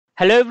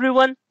Hello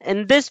everyone,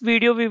 in this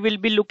video we will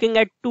be looking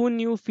at two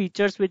new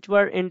features which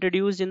were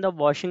introduced in the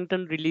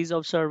Washington release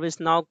of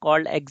ServiceNow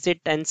called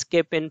Exit and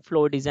Skip in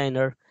Flow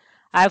Designer.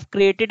 I have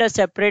created a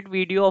separate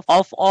video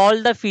of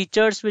all the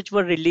features which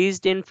were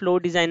released in Flow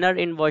Designer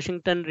in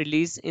Washington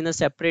release in a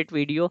separate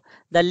video.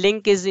 The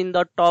link is in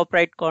the top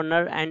right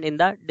corner and in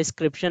the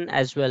description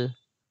as well.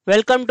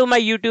 Welcome to my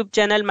YouTube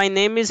channel. My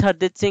name is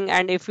Hardit Singh,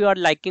 and if you are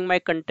liking my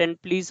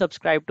content, please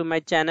subscribe to my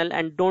channel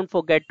and don't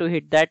forget to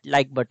hit that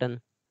like button.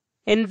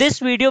 In this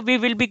video, we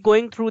will be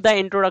going through the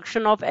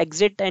introduction of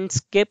exit and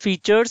skip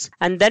features,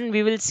 and then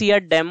we will see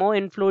a demo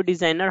in Flow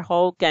Designer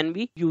how can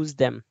we use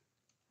them.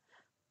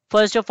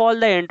 First of all,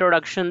 the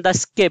introduction, the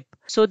skip.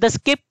 So the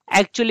skip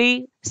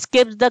actually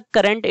skips the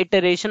current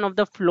iteration of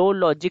the flow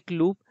logic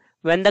loop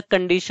when the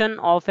condition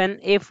of an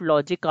if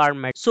logic are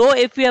met. So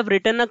if we have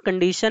written a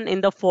condition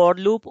in the for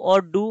loop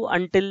or do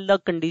until the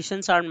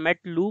conditions are met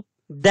loop,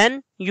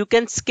 then you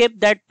can skip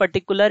that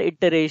particular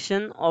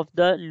iteration of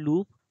the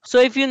loop. So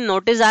if you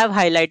notice, I have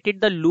highlighted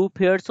the loop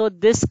here. So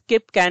this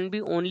skip can be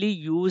only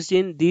used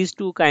in these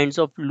two kinds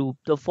of loop,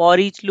 the for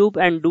each loop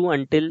and do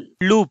until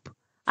loop.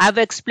 I have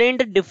explained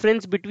the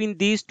difference between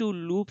these two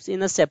loops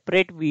in a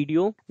separate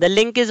video. The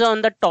link is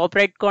on the top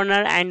right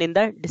corner and in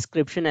the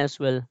description as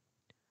well.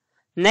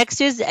 Next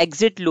is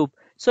exit loop.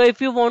 So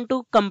if you want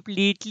to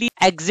completely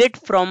exit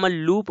from a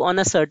loop on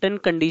a certain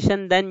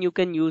condition, then you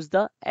can use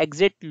the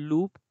exit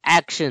loop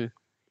action.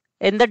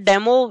 In the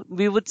demo,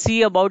 we would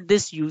see about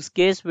this use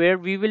case where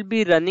we will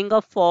be running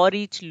a for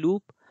each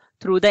loop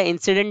through the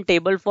incident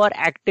table for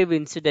active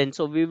incidents.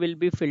 So we will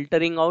be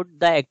filtering out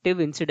the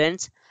active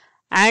incidents,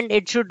 and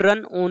it should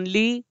run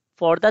only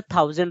for the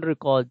 1000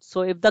 records.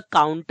 So if the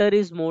counter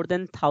is more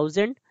than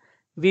 1000,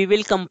 we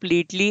will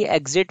completely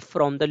exit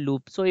from the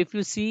loop. So if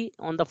you see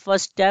on the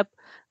first step,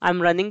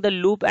 I'm running the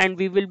loop and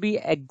we will be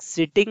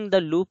exiting the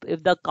loop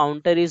if the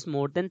counter is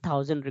more than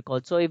 1000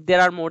 records. So if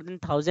there are more than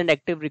 1000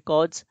 active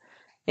records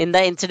in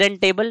the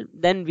incident table,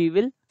 then we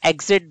will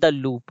exit the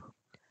loop.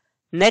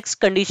 Next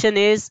condition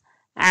is,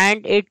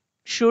 and it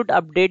should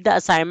update the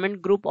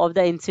assignment group of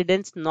the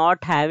incidents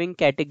not having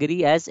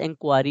category as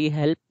inquiry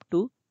help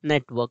to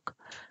network.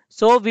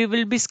 So we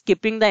will be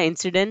skipping the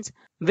incidents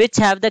which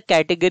have the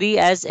category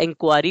as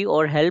inquiry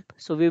or help.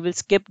 So we will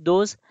skip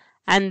those,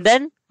 and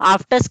then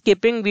after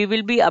skipping we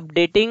will be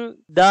updating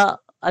the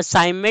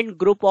assignment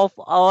group of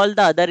all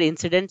the other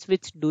incidents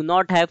which do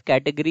not have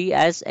category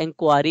as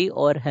inquiry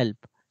or help.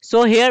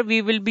 So here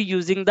we will be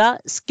using the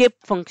skip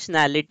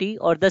functionality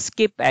or the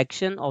skip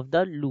action of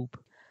the loop.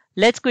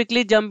 Let's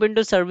quickly jump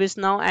into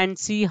ServiceNow and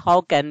see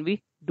how can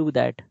we do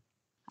that.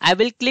 I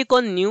will click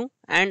on new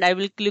and I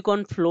will click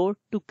on flow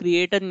to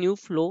create a new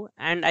flow,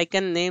 and I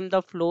can name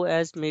the flow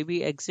as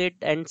maybe exit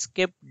and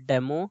skip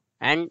demo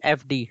and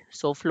FD.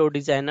 So flow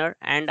designer,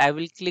 and I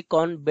will click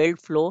on build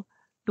flow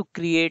to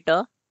create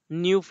a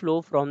new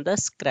flow from the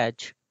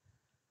scratch.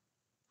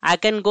 I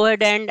can go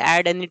ahead and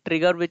add any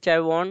trigger which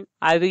I want.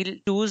 I will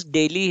choose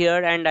daily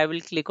here and I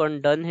will click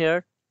on done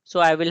here. So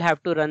I will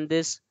have to run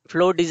this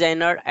flow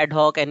designer ad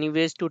hoc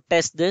anyways to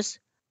test this.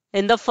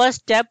 In the first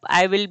step,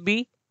 I will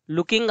be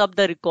looking up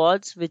the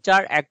records which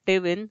are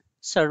active in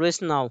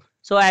ServiceNow.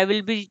 So I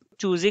will be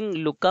choosing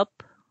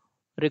lookup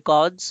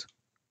records,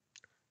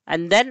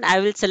 and then I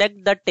will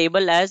select the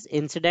table as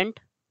incident,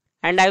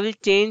 and I will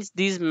change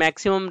these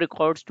maximum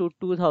records to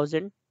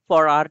 2000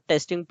 for our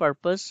testing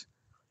purpose.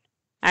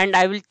 And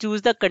I will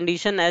choose the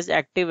condition as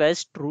active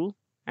as true,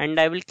 and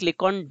I will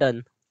click on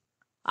done.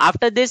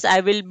 After this,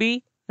 I will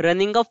be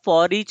running a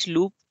for each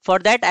loop. For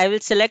that, I will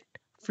select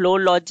flow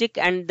logic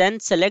and then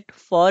select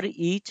for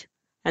each,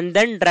 and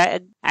then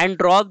drag and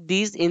drop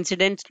these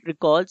incident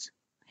records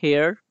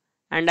here,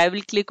 and I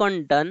will click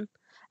on done.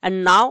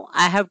 And now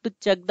I have to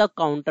check the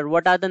counter.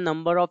 What are the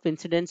number of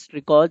incidents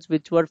records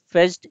which were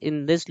fetched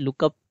in this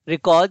lookup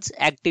records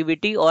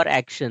activity or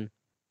action?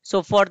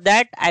 So for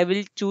that, I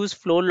will choose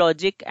flow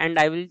logic and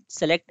I will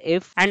select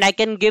if, and I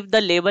can give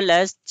the label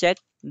as check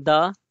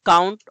the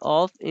count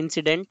of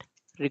incident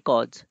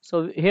records.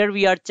 So here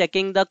we are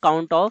checking the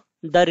count of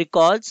the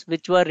records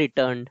which were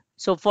returned.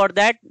 So for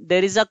that,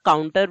 there is a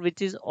counter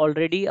which is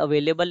already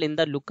available in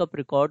the lookup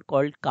record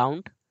called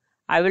count.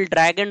 I will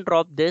drag and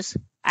drop this,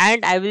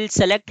 and I will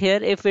select here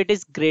if it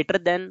is greater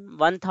than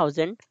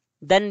 1000,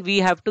 then we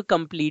have to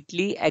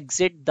completely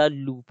exit the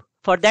loop.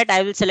 For that,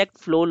 I will select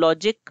flow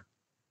logic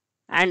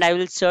and I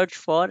will search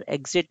for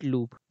exit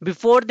loop.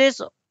 Before this,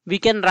 we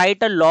can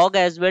write a log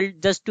as well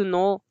just to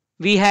know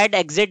we had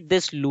exit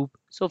this loop.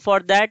 So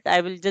for that,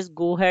 I will just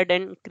go ahead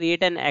and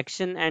create an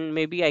action, and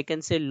maybe I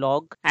can say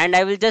log, and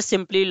I will just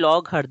simply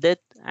log Hardit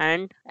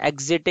and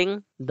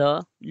exiting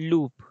the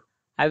loop.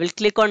 I will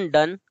click on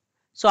done.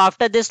 So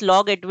after this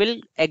log, it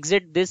will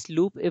exit this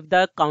loop if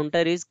the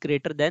counter is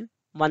greater than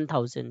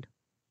 1000.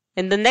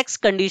 In the next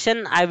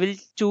condition, I will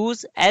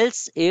choose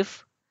else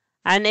if,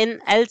 and in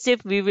else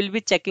if we will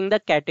be checking the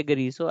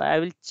category. So I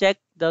will check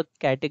the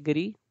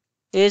category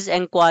is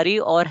inquiry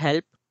or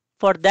help.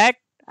 For that,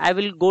 I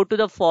will go to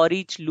the for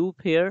each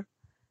loop here,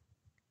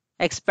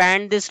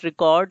 expand this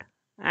record,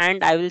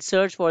 and I will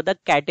search for the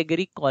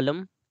category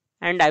column,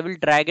 and I will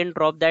drag and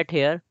drop that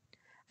here,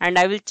 and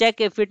I will check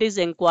if it is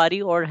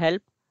inquiry or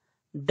help.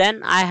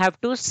 Then I have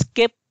to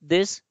skip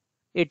this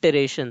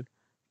iteration.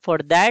 For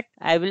that,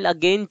 I will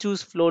again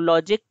choose flow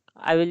logic.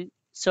 I will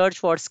search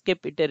for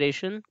skip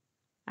iteration,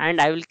 and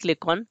I will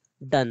click on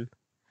done.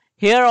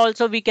 Here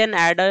also we can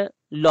add a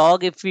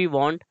log if we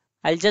want.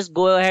 I'll just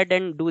go ahead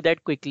and do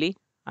that quickly.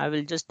 I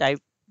will just type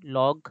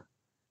log,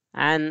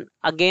 and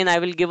again I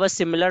will give a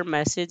similar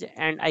message,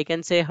 and I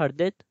can say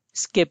Hardit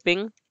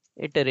skipping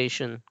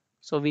iteration.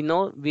 So we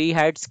know we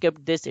had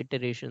skipped this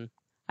iteration.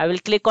 I will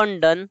click on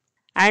done,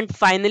 and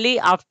finally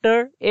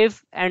after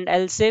if and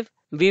else if,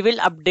 we will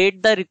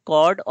update the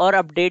record or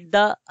update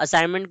the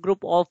assignment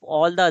group of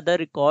all the other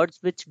records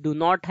which do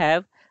not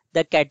have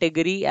the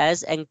category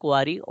as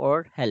inquiry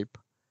or help.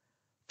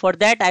 For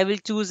that I will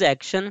choose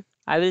action.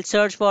 I will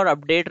search for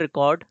update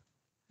record,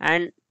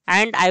 and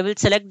I will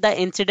select the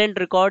incident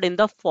record in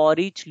the for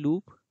each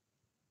loop.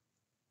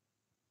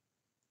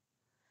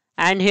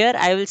 And here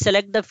I will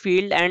select the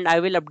field and I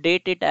will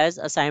update it as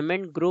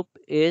assignment group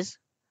is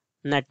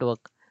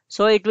network.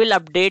 So it will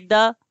update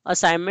the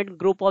assignment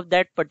group of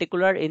that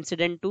particular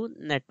incident to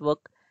network,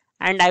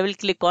 and I will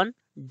click on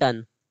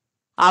done.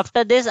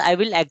 After this, I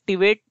will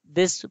activate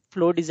this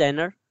flow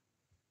designer.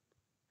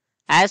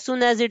 As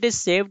soon as it is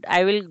saved,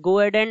 I will go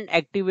ahead and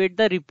activate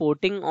the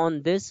reporting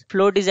on this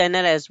flow designer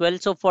as well.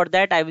 So for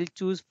that, I will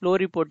choose flow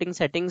reporting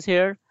settings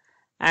here,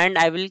 and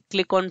I will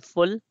click on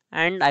full,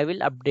 and I will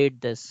update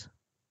this.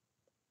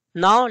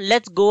 Now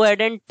let's go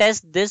ahead and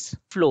test this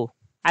flow.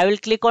 I will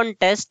click on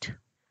test,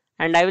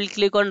 and I will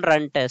click on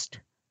run test.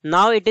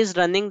 Now it is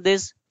running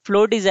this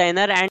flow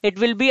designer, and it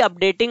will be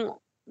updating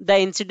the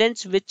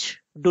incidents which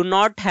do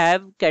not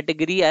have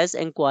category as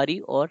inquiry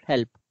or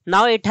help.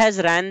 Now it has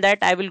ran that.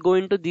 I will go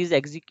into these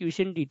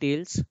execution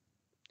details,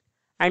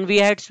 and we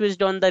had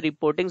switched on the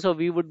reporting, so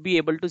we would be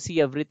able to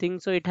see everything.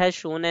 So it has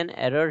shown an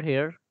error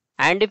here,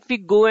 and if we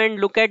go and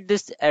look at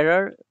this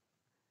error,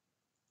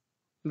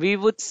 we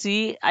would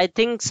see, I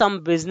think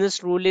some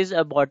business rule is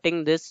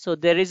aborting this. So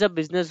there is a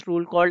business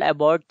rule called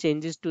abort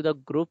changes to the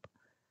group.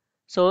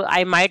 So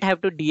I might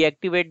have to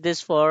deactivate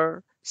this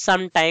for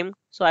some time.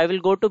 So I will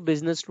go to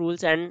business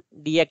rules and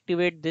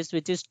deactivate this,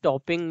 which is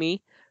stopping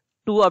me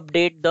to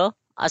update the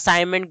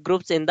assignment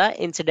groups in the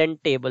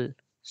incident table.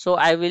 So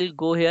I will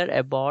go here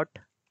abort,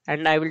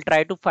 and I will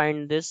try to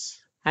find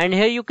this. And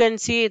here you can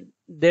see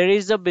there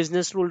is a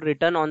business rule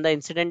written on the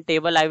incident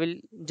table. I will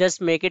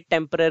just make it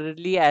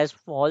temporarily as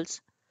false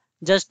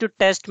just to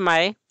test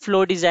my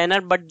flow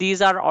designer, but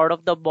these are out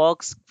of the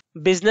box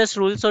business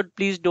rules, so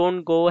please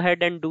don't go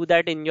ahead and do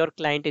that in your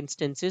client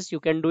instances. You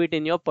can do it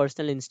in your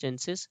personal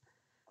instances.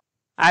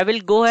 I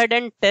will go ahead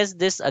and test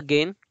this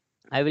again.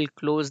 I will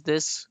close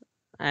this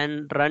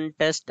and run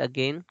test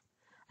again,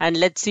 and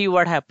let's see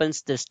what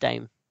happens this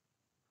time.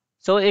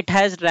 So it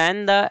has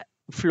ran the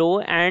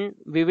flow, and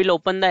we will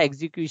open the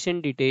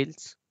execution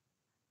details,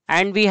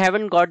 and we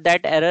haven't got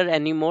that error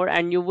anymore.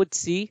 And you would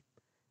see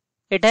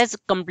it has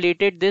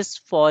completed this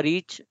for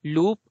each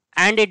loop,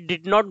 and it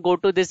did not go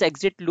to this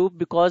exit loop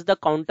because the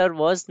counter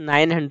was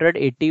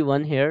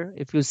 981 here,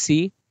 if you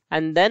see.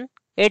 And then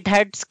it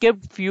had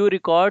skipped few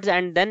records,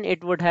 and then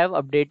it would have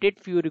updated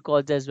few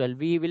records as well.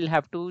 We will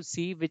have to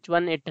see which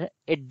one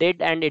it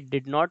did and it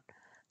did not.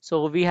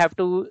 So we have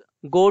to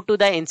go to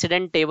the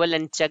incident table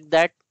and check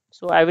that.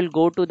 So I will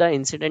go to the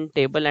incident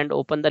table and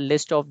open the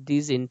list of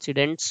these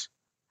incidents.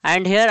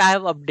 And here I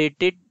have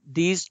updated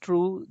these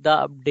through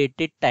the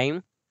updated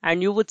time.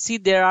 And you would see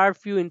there are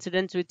few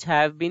incidents which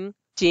have been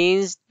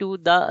changed to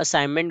the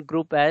assignment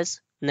group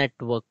as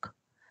network.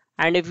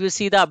 And if you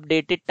see the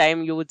updated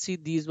time, you would see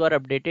these were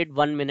updated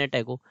 1 minute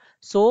ago.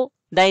 So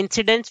the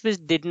incidents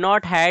which did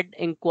not had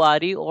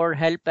inquiry or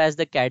help as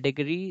the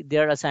category,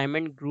 their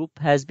assignment group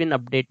has been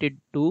updated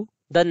to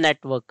the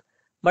network.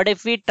 But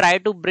if we try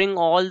to bring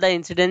all the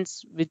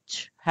incidents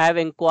which have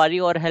inquiry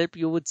or help,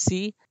 you would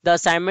see the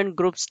assignment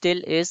group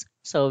still is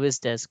service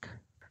desk.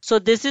 So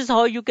this is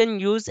how you can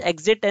use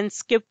exit and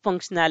skip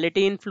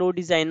functionality in Flow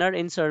Designer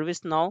in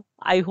ServiceNow.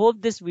 I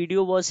hope this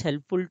video was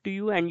helpful to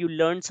you and you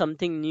learned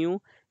something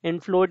new in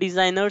Flow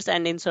Designers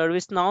and in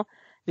ServiceNow.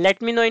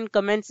 Let me know in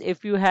comments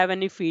if you have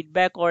any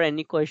feedback or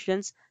any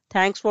questions.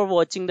 Thanks for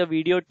watching the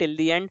video till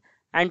the end,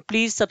 and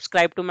please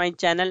subscribe to my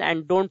channel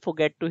and don't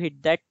forget to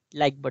hit that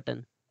like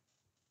button.